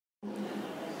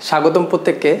স্বাগতম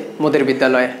প্রত্যেককে মোদের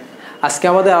বিদ্যালয়ে। আজকে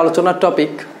আমাদের আলোচনার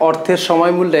টপিক অর্থের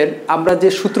সময় মূল্যের আমরা যে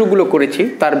সূত্রগুলো করেছি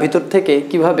তার ভিতর থেকে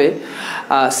কিভাবে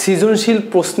সৃজনশীল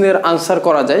প্রশ্নের আনসার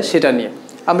করা যায় সেটা নিয়ে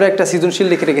আমরা একটা সৃজনশীল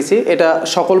লিখে রেখেছি। এটা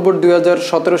সকল বোর্ড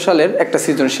 2017 সালের একটা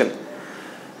সৃজনশীল।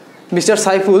 মিস্টার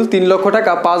সাইফুল 3 লক্ষ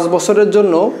টাকা 5 বছরের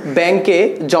জন্য ব্যাংকে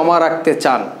জমা রাখতে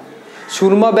চান।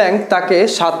 সুরমা ব্যাংক তাকে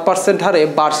 7% হারে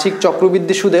বার্ষিক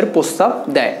চক্রবৃদ্ধি সুদের প্রস্তাব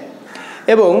দেয়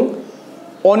এবং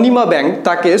অনিমা ব্যাংক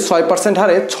তাকে 6%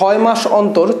 হারে 6 মাস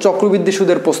অন্তর চক্রবৃদ্ধি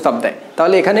সুদের প্রস্তাব দেয়।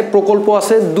 তাহলে এখানে প্রকল্প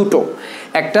আছে দুটো,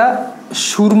 একটা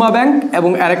সুরমা ব্যাংক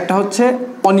এবং আরেকটা হচ্ছে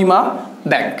অনিমা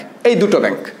ব্যাংক, এই দুটো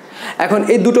ব্যাংক। এখন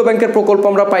এই দুটো ব্যাংকের প্রকল্প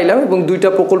আমরা পাইলাম এবং দুইটা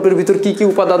প্রকল্পের ভিতর কি কি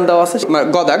উপাদান দেওয়া আছে।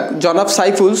 গদাক জনাব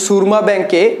সাইফুল সুরমা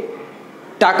ব্যাংকে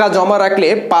টাকা জমা রাখলে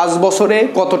 5 বছরে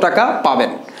কত টাকা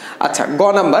পাবেন। আচ্ছা, গ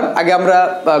নাম্বার, আগে আমরা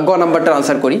গ নাম্বারটা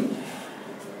আনসার করি।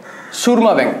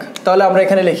 সুরমা ব্যাংক, তাহলে আমরা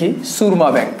এখানে লিখি সুরমা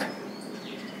ব্যাংক।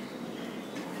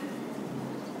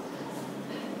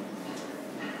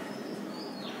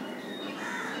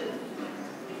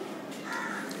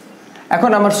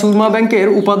 এখন আমার সুরমা ব্যাংকের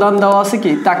উপাদান দেওয়া আছে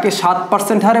কি, তাকে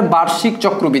 7% হারে বার্ষিক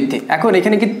চক্রবৃদ্ধি। এখন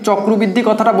এখানে কি চক্রবৃদ্ধি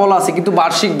কথাটা বলা আছে কিন্তু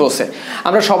বার্ষিক বসে।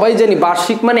 আমরা সবাই জানি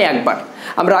বার্ষিক মানে একবার,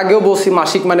 আমরা আগেও বলছি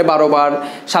মাসিক মানে 12 বার,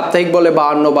 সাপ্তাহিক বলে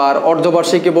 52 বার,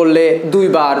 অর্ধবার্ষিকী বললে 2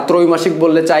 বার, ত্রৈমাসিক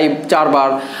বললে 4 বার,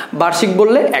 বার্ষিক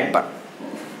বললে একবার।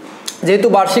 যেহেতু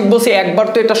বার্ষিক বলছি একবার,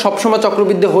 তো এটা সবসময়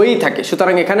চক্রবৃদ্ধি হয়েই থাকে।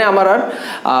 সুতরাং এখানে আমার আর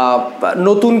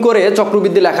নতুন করে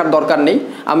চক্রবৃদ্ধি লেখার দরকার নেই।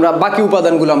 আমরা বাকি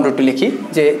উপাদানগুলো আমরা একটু লিখি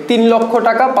যে 3 লক্ষ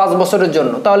টাকা 5 বছরের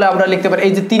জন্য। তাহলে আমরা লিখতে পারি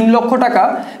এই যে 3 লক্ষ টাকা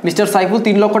মিস্টার সাইফুল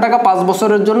 3 লক্ষ টাকা 5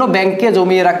 বছরের জন্য ব্যাংকে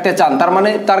জমিয়ে রাখতে চান। তার মানে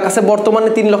তার কাছে বর্তমানে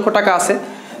 3 লক্ষ টাকা আছে।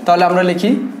 তাহলে আমরা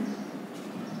লিখি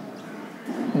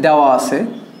দেওয়া আছে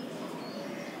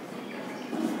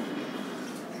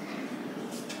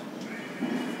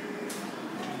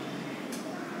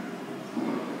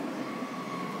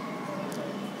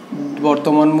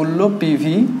বর্তমান মূল্য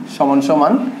পিভি সমান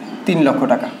সমান 3 লক্ষ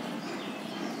টাকা।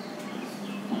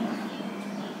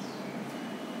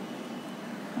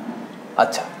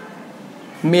 আচ্ছা,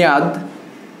 মেয়াদ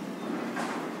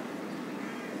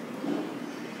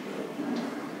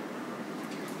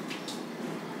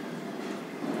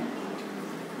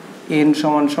এন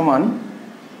সমান সমান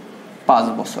 5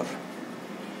 বছর।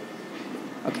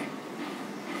 ওকে,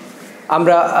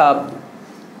 আমরা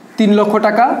 3 লক্ষ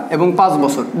টাকা এবং 5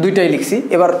 বছর দুইটাই লিখছি।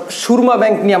 এবার সুরমা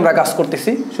ব্যাংক নিয়ে আমরা কাজ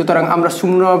করতেছি। সুতরাং আমরা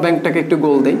সুরমা ব্যাংকটাকে একটু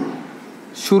গোল দেই।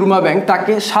 সুরমা ব্যাংক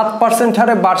তাকে 7%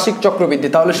 হারে বার্ষিক চক্রবৃদ্ধি,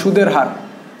 তাহলে সুদের হার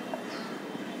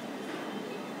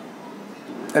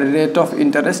রেট অফ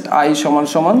ইন্টারেস্ট আই সমান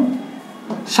সমান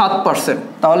 7%।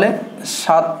 তাহলে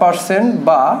 7%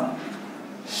 বা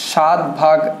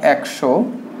 7/100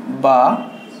 বা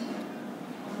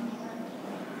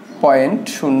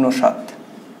 0.07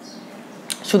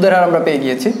 সুদের হার আমরা পেয়ে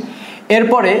গিয়েছি।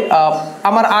 এরপরে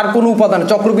আমার আর কোনো উপাদান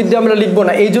চক্রবৃদ্ধি আমরা লিখবো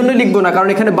না। এই জন্য লিখবো না কারণ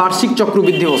এখানে বার্ষিক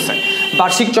চক্রবৃদ্ধি হচ্ছে।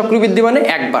 বার্ষিক চক্রবৃদ্ধি মানে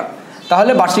একবার,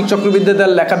 তাহলে বার্ষিক চক্রবৃদ্ধি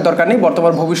লেখার দরকার নেই।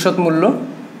 বর্তমান ভবিষ্যৎ মূল্য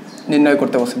নির্ণয়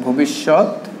করতে বলছে। ভবিষ্যৎ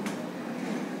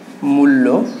মূল্য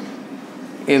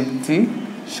এফভি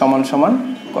সমান সমান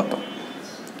কত।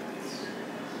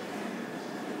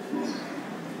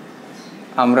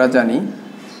 আমরা জানি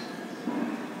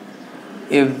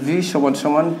এফভি সমান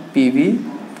সমান পিভি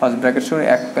ফার্স্ট ব্র্যাকেট সহ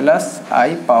 1 প্লাস আই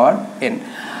পাওয়ার এন।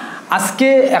 আজকে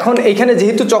এখন এইখানে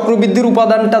যেহেতু চক্রবৃদ্ধির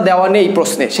উপাদানটা দেওয়া নেই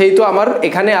প্রশ্নে, সেহেতু আমার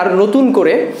এখানে আর নতুন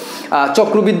করে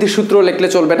চক্রবৃদ্ধির সূত্র লিখলে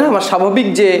চলবে না। আমার স্বাভাবিক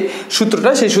যে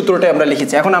সূত্রটা সেই সূত্রটাই আমরা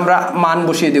লিখেছি। এখন আমরা মান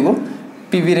বসিয়ে দেব।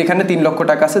 পিভির এখানে 3 লক্ষ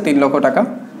টাকা আছে, 3 লক্ষ টাকা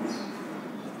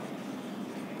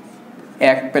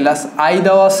 1 প্লাস আই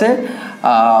দেওয়া আছে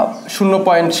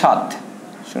 0.07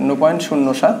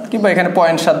 কিংবা এখানে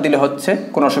 0.7 দিলে হচ্ছে,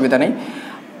 কোনো অসুবিধা নেই।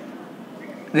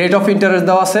 রেট অফ ইন্টারেস্ট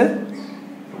দেওয়া আছে,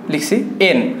 লিখছি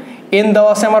এন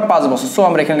দেওয়া আছে আমার 5 বছর। সো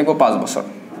আমরা এখানে লিখবো 5 বছর।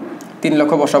 3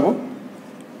 লক্ষ বসাবো।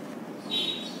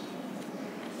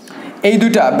 এই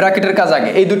দুইটা ব্র্যাকেটের কাজ আগে,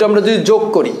 এই দুটো আমরা যদি যোগ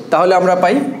করি তাহলে আমরা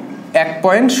পাই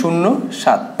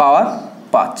 1.07 পাওয়ার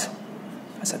 5।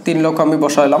 আচ্ছা, 3 লক্ষ আমি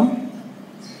বসাইলাম।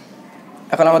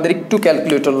 এখন আমাদের একটু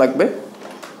ক্যালকুলেটর লাগবে।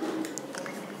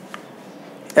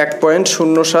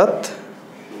 1.07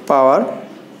 পাওয়ার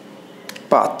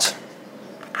 5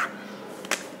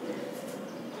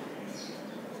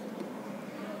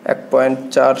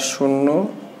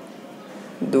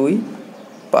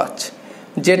 1.4025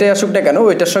 যেটাই আসুক না কেন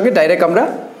ওইটার সঙ্গে ডাইরেক্ট আমরা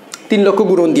 3 লক্ষ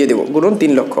গুণন দিয়ে দেবো। গুণন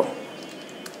 3 লক্ষ।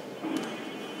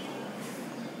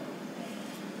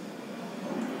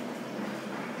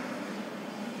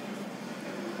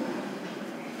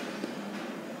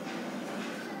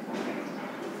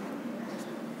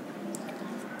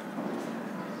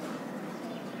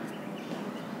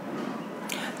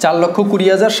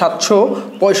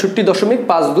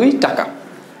 4,20,765.52 টাকা।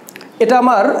 এটা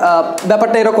আমার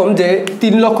ব্যাপারটা এরকম যে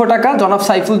 3 লক্ষ টাকা জনাব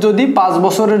সাইফুল যদি 5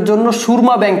 বছরের জন্য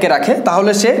সুরমা ব্যাংকে রাখে,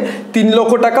 তাহলে সে 3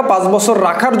 লক্ষ টাকা 5 বছর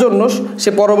রাখার জন্য সে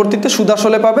পরবর্তীতে সুদ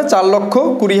আসলে পাবে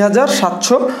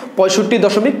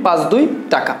 4,20,765.52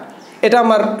 টাকা। এটা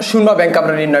আমার সুরমা ব্যাংক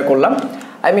আমরা নির্ণয় করলাম,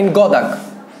 গ দাগ।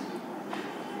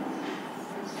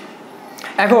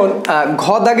 এখন ঘ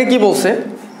দাগে কি বলছে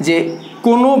যে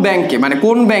কোন ব্যাংকে মানে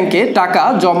কোন ব্যাংকে টাকা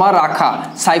জমা রাখা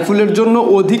সাইফুলের জন্য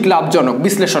অধিক লাভজনক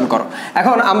বিশ্লেষণ করো।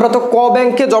 এখন আমরা তো ক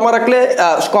ব্যাংকে জমা রাখলে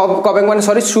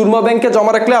সুরমা ব্যাংকে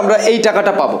জমা রাখলে আমরা এই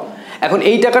টাকাটা পাবো। এখন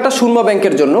এই টাকাটা সুরমা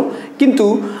ব্যাংকের জন্য, কিন্তু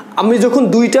আমি যখন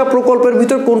দুইটা প্রকল্পের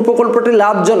ভিতর কোন প্রকল্পটি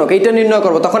লাভজনক এইটা নির্ণয়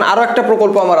করব, তখন আরো একটা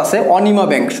প্রকল্প আমার আছে অনিমা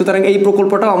ব্যাংক, সুতরাং এই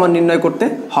প্রকল্পটাও আমার নির্ণয় করতে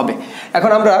হবে।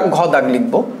 এখন আমরা ঘ দাগ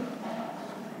লিখব।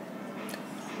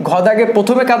 ঘ দাগে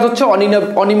প্রথমে কাজ হচ্ছে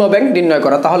অনিমা ব্যাংক নির্ণয়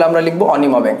করা, তাহলে আমরা লিখব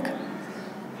অনিমা ব্যাংক।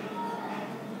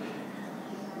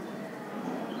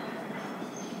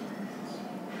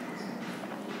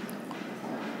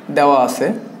 দেওয়া আছে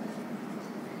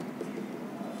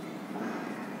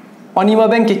অনিমা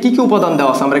ব্যাংকে কি কি উপাদান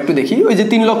দেওয়া আছে আমরা একটু দেখি। ওই যে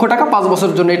 3 লক্ষ টাকা 5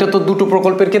 বছরের জন্য, এটা তো দুটো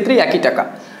প্রকল্পের ক্ষেত্রেই একই টাকা,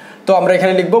 তো আমরা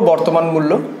এখানে লিখব বর্তমান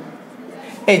মূল্য।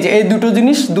 এই যে এই দুটো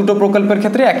জিনিস দুটো প্রকল্পের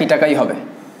ক্ষেত্রে একই টাকাই হবে।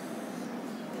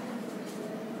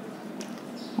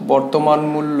 বর্তমান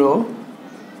মূল্য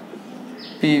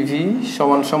পিভি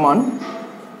সমান সমান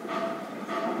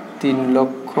 3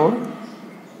 লক্ষ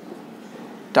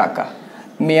টাকা,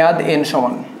 মেয়াদ এন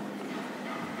সমান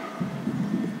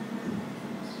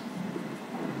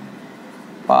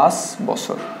 5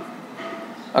 বছর।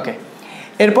 ওকে,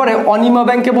 এরপরে অনিমা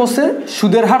ব্যাংকে বলছে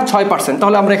সুদের হার 6%,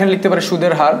 তাহলে আমরা এখানে লিখতে পারি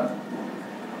সুদের হার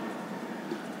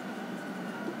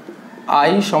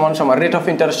আই সমান সমান রেট অফ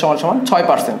ইন্টারেস্ট সমান সমান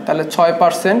 6%, তাহলে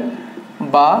 6%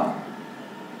 বা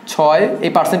 6,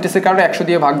 এই পার্সেন্টেজের কারণে 100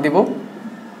 দিয়ে ভাগ দিব,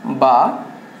 বা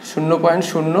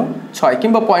 0.06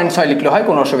 কিংবা 0.6 লিখলে হয়,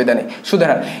 কোনো অসুবিধা নেই সুদের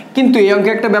হার। কিন্তু এই অঙ্কে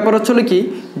একটা ব্যাপার হচ্ছিল কি,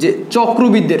 যে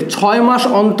চক্রবৃদ্ধির 6 মাস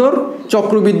অন্তর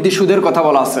চক্রবৃদ্ধি সুদের কথা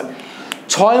বলা আছে।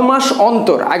 6 মাস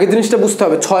অন্তর, আগে জিনিসটা বুঝতে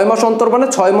হবে, 6 মাস অন্তর মানে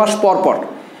 6 মাস পর পর।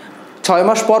 6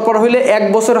 মাস পর পর হইলে 1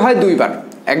 বছরে হয় 2 বার,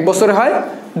 1 বছরে হয়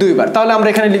 2 বার, তাহলে আমরা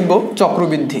এখানে লিখব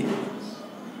চক্রবৃদ্ধি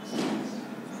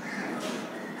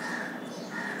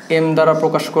এম দ্বারা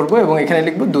প্রকাশ করব এবং এখানে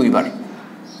লিখব 2 বার,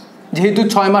 যেহেতু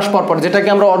 6 মাস পর পর, যেটাকে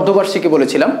আমরা অর্ধবার্ষিকী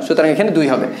বলেছিলাম, সুতরাং এখানে 2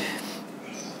 হবে।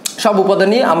 সব উপাদান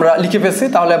নিয়ে আমরা লিখে ফেলছি,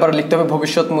 তাহলে আবার লিখতে হবে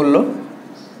ভবিষ্যৎ মূল্য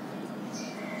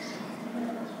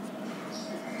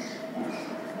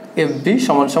এফবি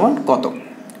সমান সমান কত।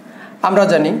 আমরা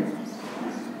জানি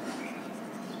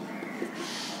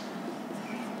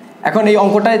এখন এই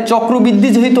অঙ্কটায় চক্রবৃদ্ধি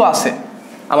যেহেতু আছে,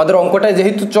 আমাদের অঙ্কটায়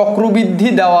যেহেতু চক্রবৃদ্ধি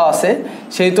দেওয়া আছে,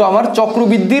 সেহেতু আমার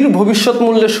চক্রবৃদ্ধির ভবিষ্যৎ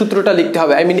মূল্যের সূত্রটা লিখতে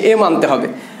হবে, এম আনতে হবে।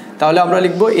 তাহলে আমরা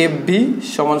লিখব এফবি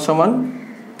সমান সমান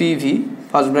পিভি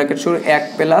ফার্স্ট ব্র্যাকেট শুরু 1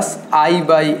 plus I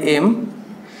by M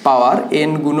power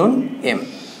N গুণন এম।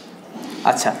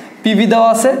 আচ্ছা, পিভি দেওয়া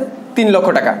আছে 3 লক্ষ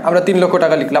টাকা, আমরা 3 লক্ষ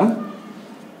টাকা লিখলাম।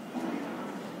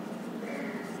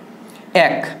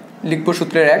 1 লিখব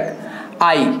সূত্রের 1,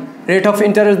 আই রেট অফ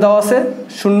ইন্টারেস্ট দেওয়া আছে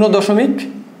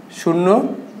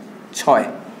 0.06,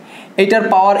 এইটার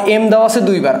পাওয়ার এম দেওয়া আছে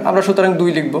 2 বার, আমরা সুতরাং 2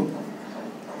 লিখব।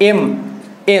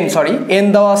 এন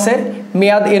দেওয়া আছে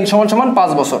মেয়াদ এন সমান সমান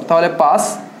 5 বছর, তাহলে 5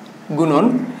 গুণন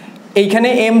এইখানে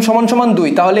এম সমান সমান 2,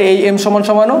 তাহলে এই এম সমান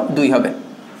সমানও 2 হবে।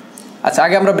 আচ্ছা,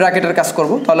 আগে আমরা ব্র্যাকেটের কাজ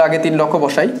করব, তাহলে আগে 3 লক্ষ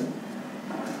বসাই।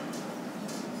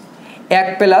 1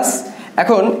 প্লাস,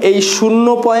 এখন এই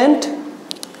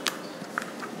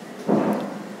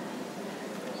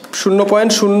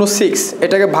 0.06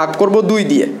 এটাকে ভাগ করব 2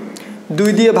 দিয়ে, 2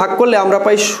 দিয়ে ভাগ করলে আমরা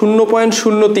পাই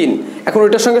 0.03। এখন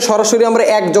ওইটার সঙ্গে সরাসরি আমরা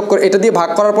 1 যোগ করে, এটা দিয়ে ভাগ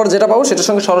করার পর যেটা পাবো সেটার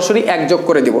সঙ্গে সরাসরি 1 যোগ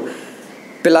করে দিব,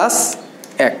 প্লাস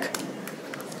 1,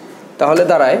 তাহলে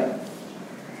দাঁড়ায়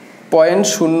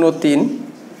 0.03,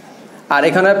 আর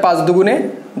এখানে 5 দুগুণে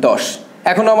 10।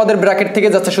 এখনো আমাদের ব্র্যাকেট থেকে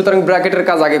যাচ্ছে, সুতরাং ব্র্যাকেটের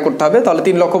কাজ আগে করতে হবে, তাহলে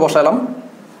 3 লক্ষ বসালাম।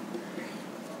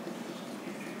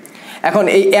 এখন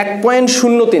এই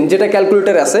 1.03 যেটা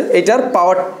ক্যালকুলেটরে আছে, এইটার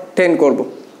পাওয়ার 10 করব,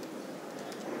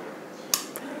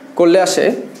 করলে আসে,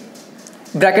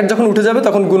 ব্র্যাকেট যখন উঠে যাবে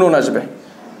তখন গুণন আসবে।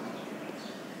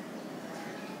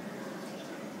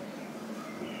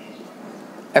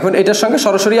 এখন এটার সঙ্গে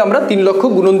সরাসরি আমরা 3 লক্ষ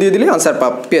গুণন দিয়ে দিলে আনসার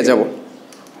পেয়ে যাব।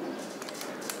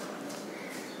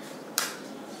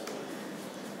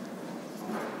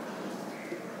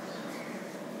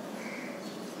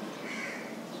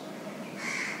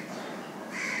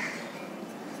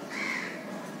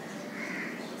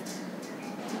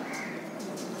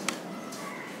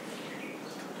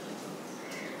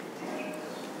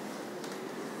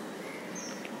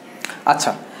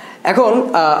 আচ্ছা, এখন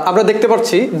আমরা দেখতে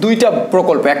পাচ্ছি দুইটা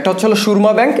প্রকল্প, একটা হচ্ছে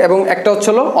সুরমা ব্যাংক এবং একটা হচ্ছে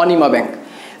অনিমা ব্যাংক।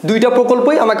 দুইটা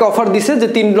প্রকল্পই আমাকে অফার দিছে যে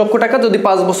 3 লক্ষ টাকা যদি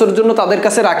 5 বছরের জন্য তাদের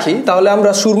কাছে রাখি তাহলে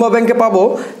আমরা সুরমা ব্যাংকে পাবো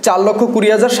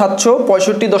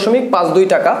 4,20,765.52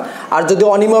 টাকা, আর যদি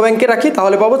অনিমা ব্যাংকে রাখি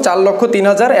তাহলে পাবো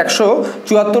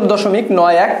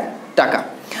 4,03,174.91 টাকা।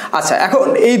 আচ্ছা, এখন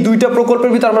এই দুইটা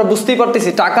প্রকল্পের ভিতর আমরা বুঝতেই পারতেছি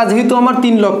টাকা যেহেতু আমার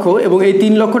 3 লক্ষ এবং এই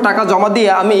 3 লক্ষ টাকা জমা দিয়ে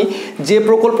আমি যে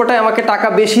প্রকল্পটায় আমাকে টাকা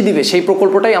বেশি দিবে সেই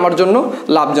প্রকল্পটাই আমার জন্য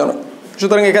লাভজনক।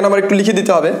 সুতরাং এখানে আমার একটু লিখে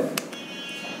দিতে হবে,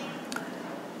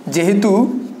 যেহেতু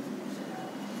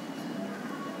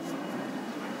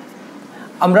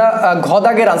আমরা ঘ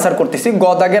দাগের আনসার করতেছি, গ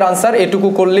দাগের আনসার এটুকু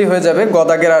করলেই হয়ে যাবে, গ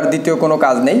দাগের আর দ্বিতীয় কোনো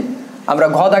কাজ নেই। আমরা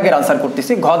ঘ দাগের আনসার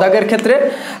করতেছি। ঘ দাগের ক্ষেত্রে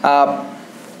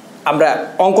আমরা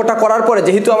অঙ্কটা করার পরে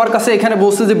যেহেতু আমার কাছে এখানে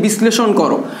বলছে যে বিশ্লেষণ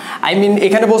করো,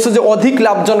 এখানে বলছে যে অধিক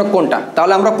লাভজনক কোনটা,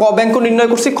 তাহলে আমরা ক ব্যাংকও নির্ণয়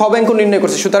করছি, খ ব্যাংকও নির্ণয়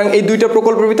করছি। সুতরাং এই দুইটা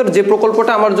প্রকল্পের ভিতর যে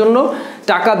প্রকল্পটা আমার জন্য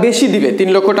টাকা বেশি দিবে, 3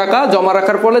 লক্ষ টাকা জমা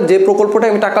রাখার পরে যে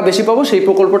প্রকল্পটায় আমি টাকা বেশি পাবো সেই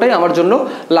প্রকল্পটাই আমার জন্য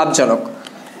লাভজনক।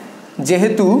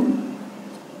 যেহেতু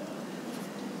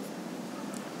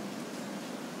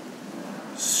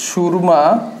সুরমা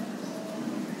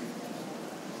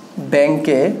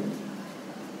ব্যাংকে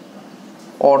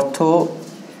অর্থ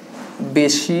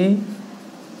বেশি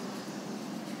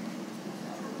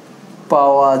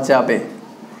পাওয়া যাবে,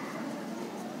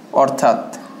 অর্থাৎ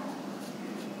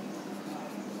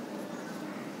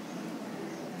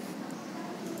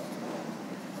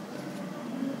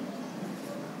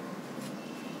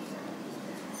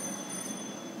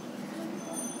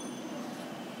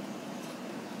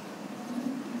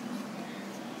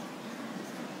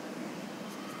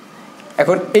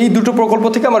এখন এই দুটো প্রকল্প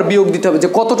থেকে আমার বিয়োগ দিতে হবে যে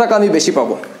কত টাকা আমি বেশি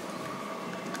পাবো।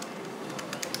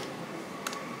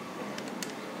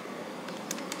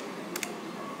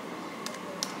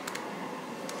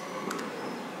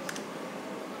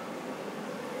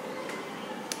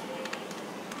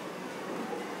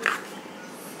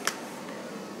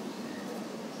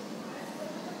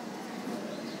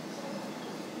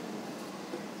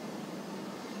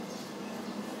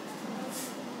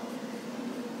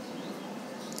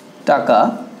 টাকা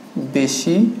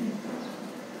বেশি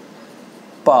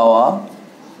পাওয়া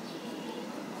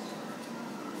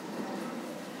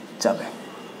যাবে।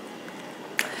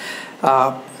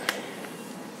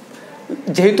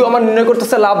 যেহেতু আমার নির্ণয়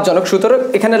করতেছে লাভজনক, সুতরাং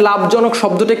এখানে লাভজনক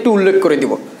শব্দটা একটু উল্লেখ করে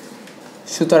দিব।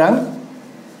 সুতরাং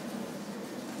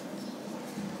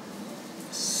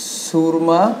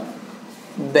সুরমা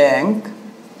ব্যাংক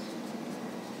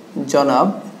জনাব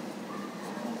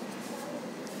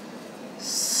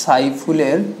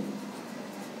সাইফুলের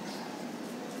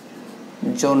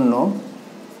জন্য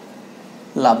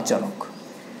লাভজনক।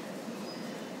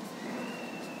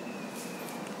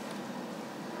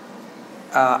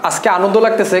 আজকে আনন্দ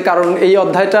লাগতেছে কারণ এই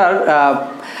অধ্যায়টার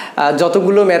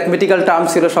যতগুলো ম্যাথমেটিক্যাল টার্ম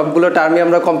ছিল সবগুলো টার্মই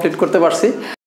আমরা কমপ্লিট করতে পারছি।